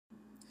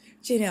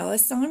Janelle,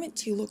 assignment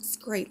 2 looks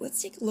great.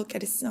 Let's take a look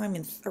at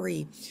assignment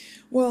 3.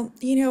 Well,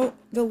 the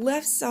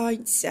left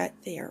side set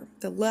there,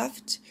 the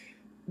left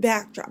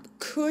backdrop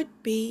could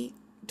be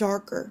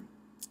darker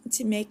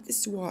to make the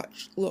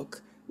swatch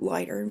look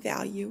lighter in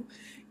value,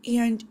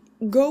 and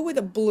go with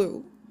a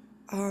blue,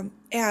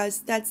 as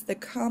that's the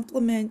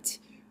complement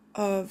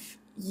of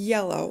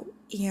yellow,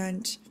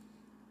 and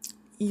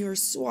your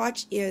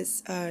swatch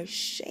is a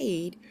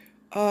shade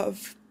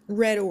of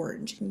red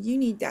orange, and you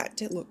need that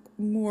to look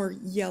more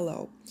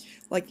yellow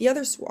like the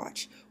other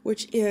swatch,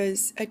 which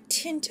is a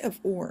tint of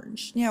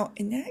orange. Now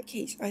in that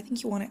case, I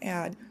think you want to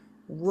add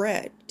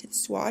red to the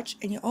swatch,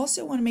 and you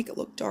also want to make it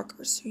look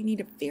darker, so you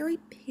need a very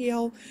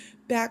pale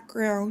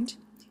background,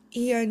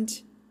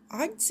 and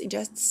I'd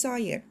suggest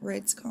cyan,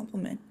 red's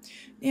complement.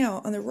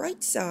 Now on the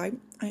right side,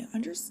 I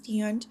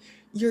understand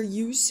your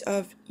use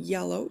of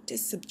yellow to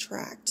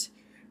subtract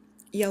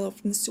yellow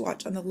from the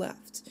swatch on the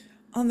left.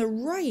 On the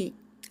right,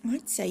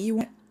 I'd say you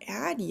want to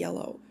add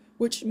yellow,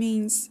 which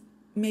means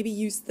maybe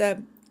use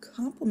the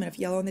complement of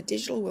yellow on the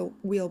digital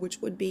wheel,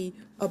 which would be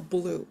a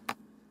blue.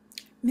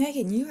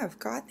 Megan, you have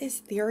got this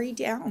theory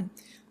down.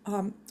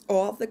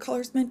 All of the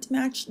colors meant to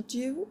match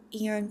do,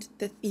 and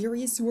the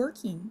theory is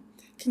working.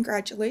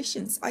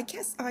 Congratulations. I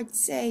guess I'd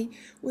say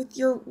with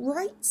your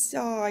right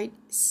side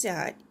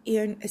set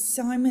in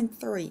assignment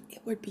 3,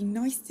 it would be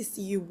nice to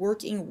see you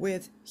working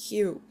with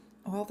hue.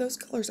 All those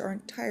colors are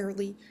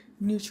entirely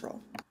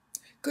neutral.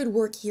 Good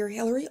work here,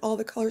 Hillary. All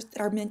the colors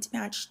that are meant to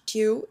match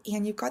do,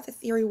 and you've got the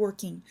theory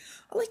working.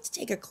 I'd like to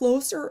take a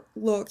closer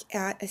look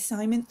at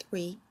assignment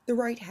 3, the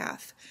right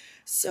half.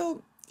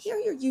 So here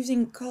you're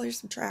using color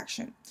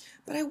subtraction,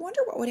 but I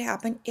wonder what would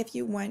happen if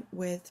you went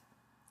with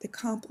the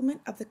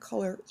complement of the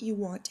color you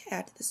want to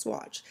add to the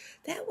swatch.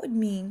 That would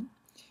mean,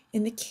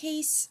 in the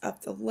case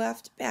of the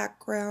left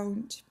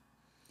background,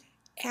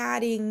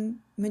 adding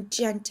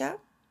magenta,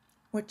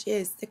 which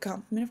is the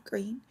complement of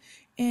green,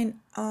 and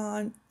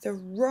on the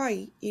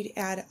right you'd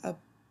add a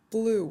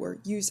blue, or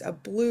use a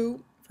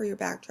blue for your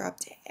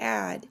backdrop to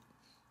add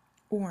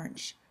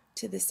orange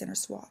to the center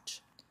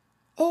swatch.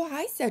 Oh,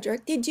 hi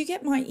Cedric. Did you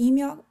get my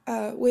email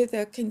with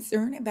a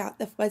concern about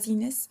the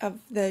fuzziness of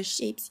the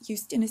shapes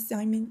used in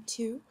assignment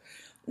 2?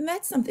 And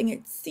that's something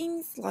it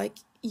seems like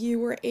you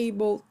were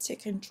able to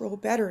control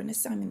better in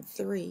assignment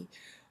 3.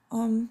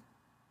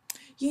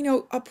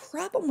 A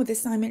problem with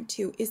assignment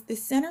 2 is the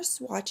center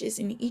swatches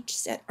in each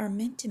set are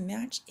meant to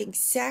match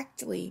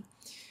exactly,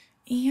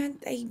 and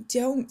they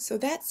don't, so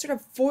that sort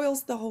of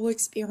foils the whole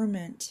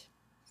experiment.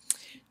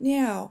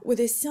 Now,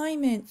 with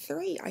assignment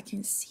 3, I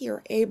can see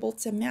you're able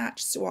to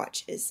match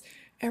swatches.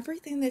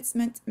 Everything that's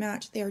meant to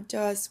match there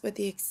does, with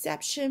the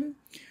exception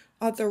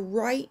of the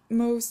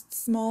rightmost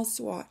small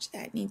swatch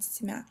that needs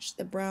to match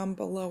the brown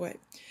below it.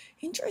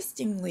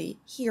 Interestingly,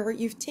 here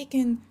you've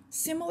taken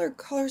similar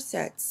color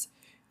sets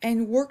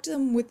and worked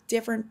them with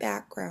different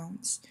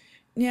backgrounds.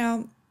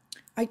 Now,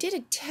 I did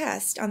a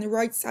test on the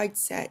right side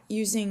set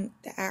using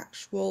the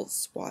actual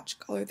swatch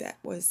color that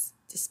was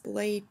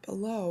displayed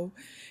below,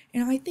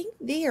 and I think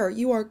there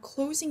you are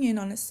closing in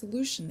on a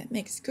solution that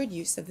makes good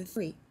use of the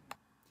 3.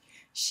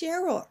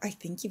 Cheryl, I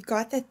think you've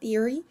got the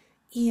theory,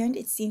 and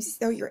it seems as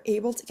though you're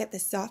able to get the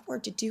software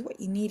to do what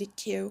you need it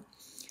to.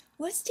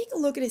 Let's take a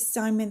look at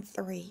assignment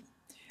 3.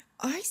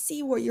 I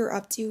see what you're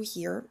up to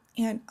here,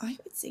 and I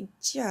would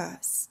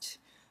suggest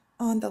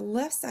on the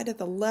left side of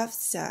the left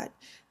set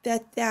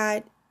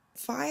that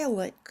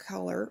violet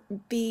color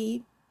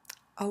be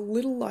a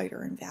little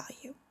lighter in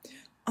value.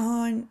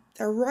 On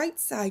the right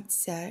side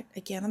set,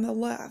 again on the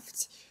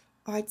left,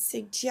 I'd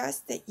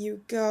suggest that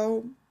you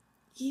go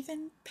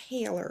even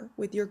paler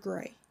with your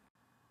gray.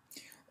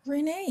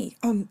 Renee,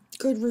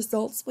 good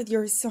results with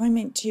your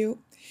assignment 2.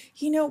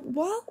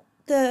 While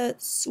the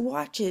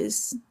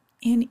swatches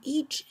in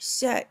each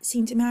set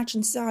seem to match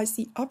in size,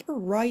 the upper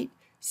right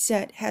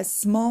set has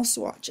small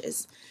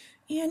swatches.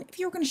 And if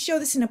you were going to show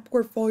this in a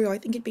portfolio, I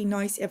think it'd be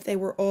nice if they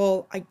were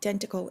all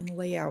identical in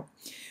layout.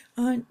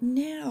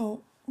 Now,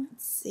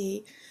 let's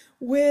see.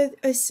 With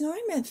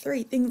assignment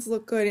 3, things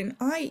look good, and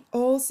I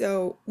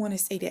also want to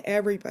say to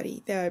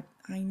everybody that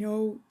I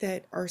know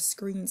that our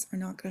screens are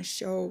not going to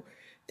show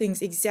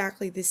things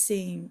exactly the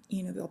same.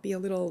 There'll be a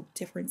little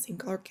difference in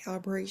color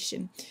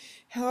calibration.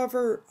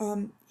 However,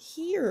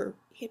 here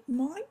it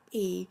might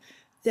be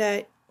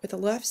that with the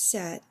left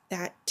set,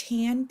 that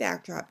tan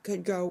backdrop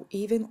could go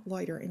even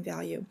lighter in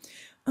value.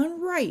 On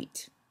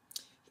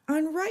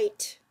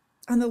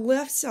the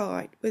left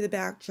side with the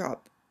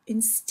backdrop,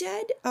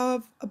 instead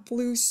of a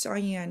blue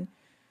cyan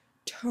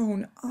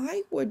tone,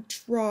 I would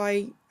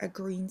try a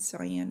green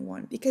cyan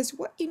one, because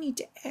what you need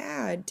to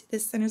add to the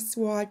center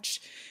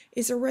swatch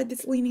is a red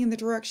that's leaning in the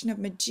direction of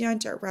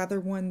magenta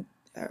rather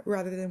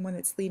than one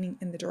that's leaning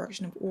in the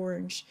direction of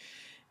orange.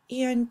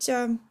 And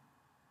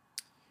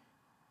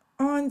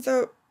on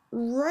the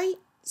right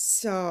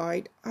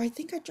side, I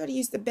think I try to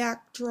use the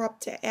backdrop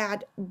to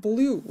add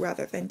blue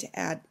rather than to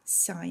add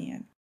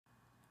cyan.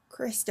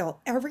 Crystal,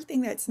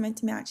 everything that's meant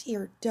to match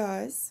here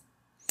does,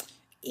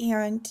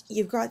 and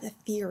you've got the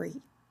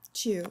theory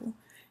too.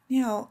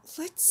 Now,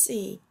 let's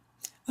see.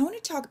 I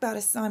want to talk about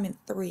assignment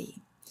 3.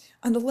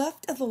 On the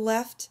left of the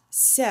left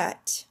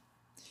set,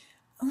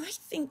 I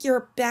think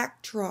your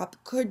backdrop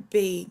could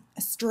be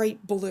a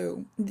straight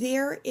blue.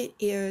 There it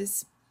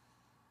is,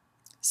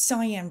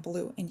 cyan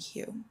blue in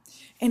hue.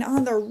 And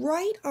on the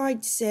right,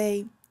 I'd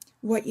say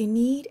what you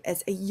need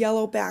is a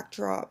yellow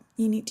backdrop.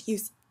 You need to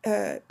use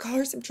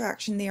color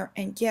subtraction there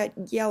and get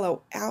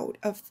yellow out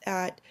of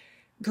that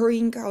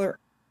green color.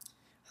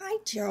 Hi,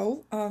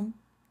 Joe.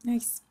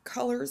 Nice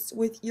colors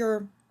with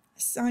your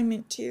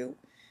assignment 2.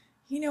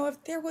 You know,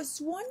 if there was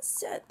one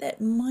set that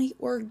might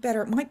work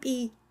better, it might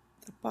be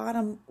the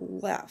bottom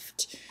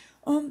left.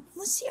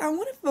 Let's see, I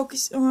want to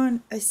focus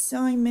on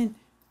assignment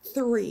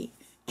 3.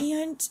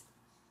 And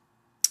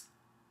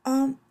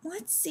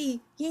let's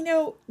see, you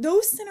know,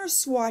 those center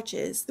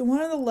swatches, the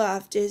one on the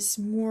left is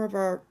more of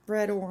a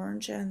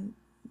red-orange and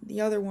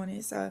the other one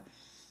is a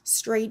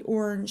straight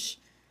orange,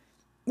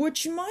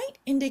 which might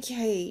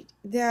indicate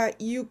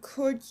that you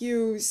could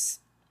use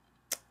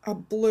a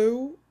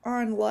blue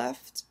on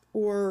left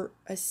or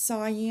a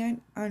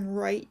cyan on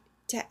right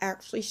to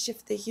actually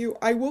shift the hue.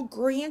 I will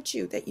grant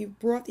you that you've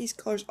brought these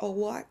colors a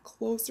lot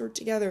closer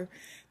together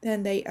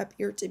than they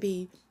appear to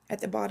be at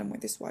the bottom where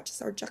the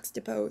swatches are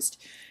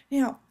juxtaposed.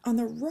 Now, on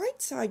the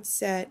right side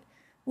set,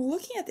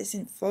 looking at this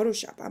in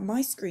Photoshop on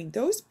my screen,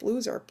 those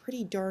blues are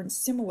pretty darn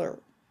similar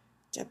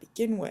to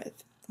begin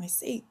with. I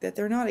see that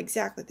they're not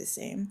exactly the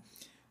same.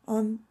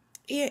 And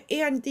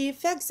the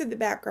effects of the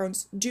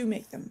backgrounds do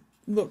make them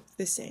look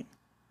the same.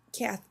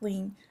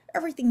 Kathleen,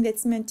 everything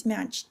that's meant to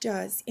match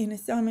does. In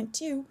assignment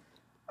 2,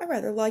 I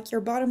rather like your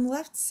bottom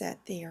left set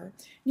there.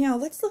 Now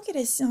let's look at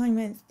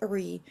assignment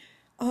 3.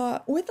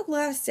 With the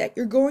last set,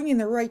 you're going in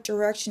the right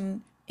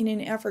direction in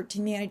an effort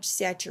to manage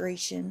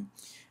saturation.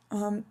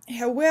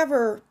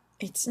 However,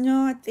 it's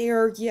not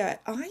there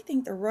yet. I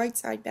think the right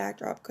side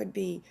backdrop could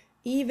be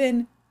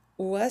even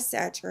less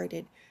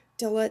saturated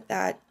to let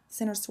that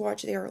center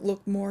swatch there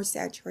look more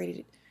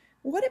saturated.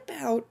 What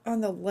about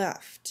on the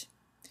left?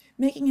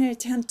 Making an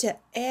attempt to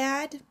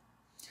add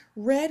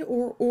red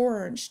or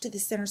orange to the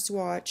center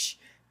swatch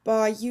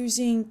by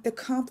using the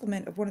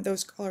complement of one of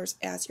those colors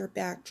as your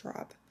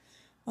backdrop.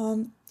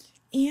 And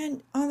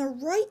on the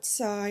right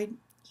side,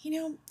 you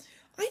know,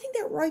 I think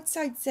that right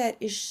side set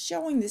is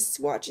showing the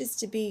swatches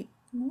to be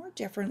more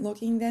different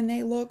looking than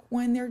they look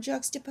when they're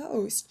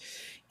juxtaposed.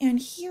 And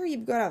here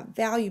you've got a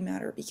value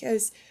matter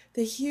because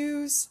the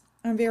hues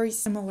are very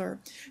similar.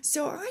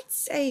 So I'd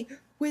say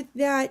with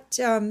that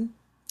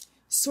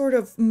sort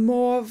of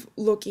mauve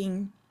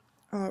looking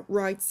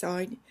right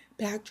side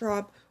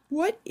backdrop,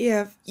 what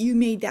if you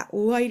made that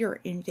lighter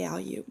in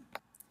value?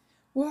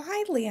 Well,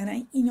 hi,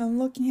 Lana. You know, I'm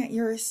looking at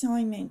your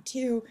assignment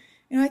too,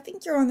 and I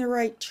think you're on the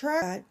right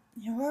track.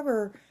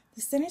 However,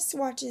 the center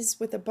swatches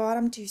with the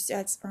bottom 2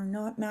 sets are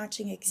not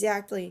matching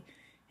exactly,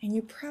 and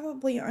you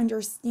probably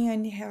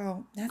understand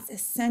how that's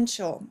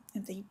essential.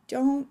 If they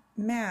don't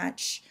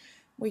match,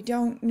 we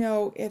don't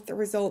know if the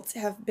results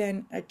have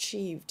been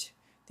achieved.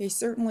 They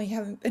certainly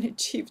haven't been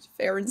achieved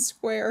fair and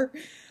square.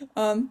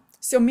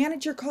 So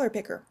manage your color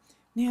picker.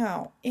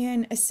 Now,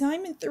 in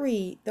assignment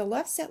 3, the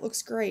left set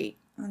looks great.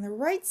 On the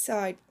right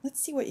side, let's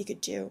see what you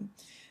could do.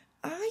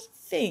 I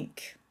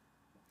think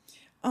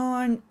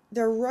on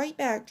the right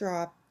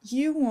backdrop,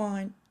 you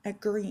want a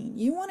green.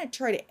 You want to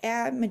try to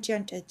add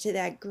magenta to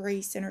that gray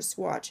center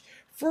swatch.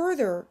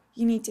 Further,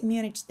 you need to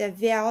manage the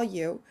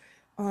value,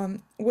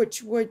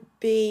 which would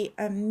be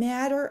a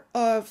matter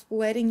of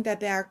letting the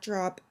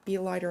backdrop be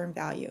lighter in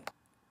value.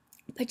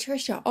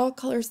 Patricia, all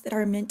colors that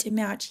are meant to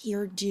match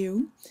here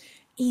do.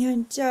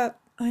 And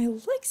I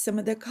like some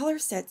of the color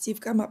sets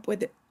you've come up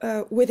with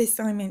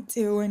assignment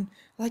 2, and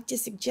I'd like to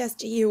suggest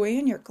to you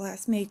and your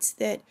classmates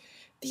that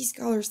these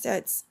color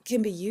sets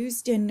can be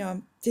used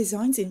in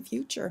designs in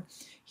future,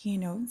 you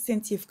know,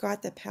 since you've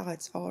got the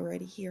palettes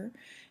already here.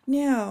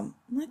 Now,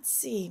 let's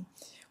see.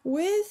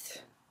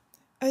 With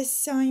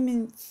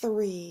assignment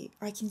 3,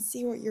 I can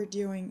see what you're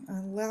doing.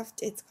 On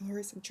left, it's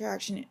color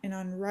subtraction, and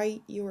on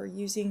right, you are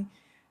using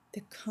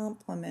the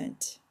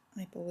complement,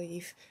 I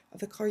believe, of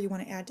the color you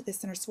want to add to the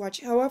center swatch.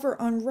 However,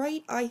 on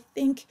right, I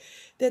think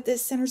that the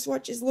center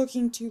swatch is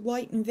looking to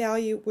lighten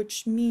value,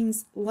 which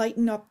means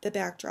lighten up the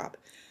backdrop.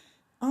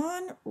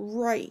 On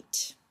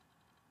right,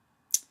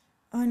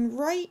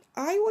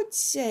 I would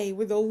say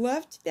with a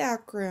left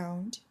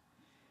background,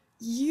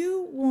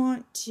 you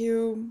want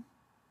to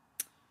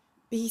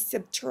be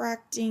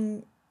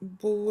subtracting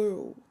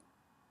blue.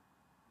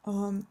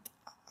 I'd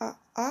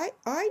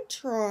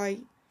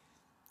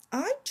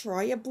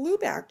try a blue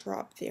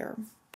backdrop there.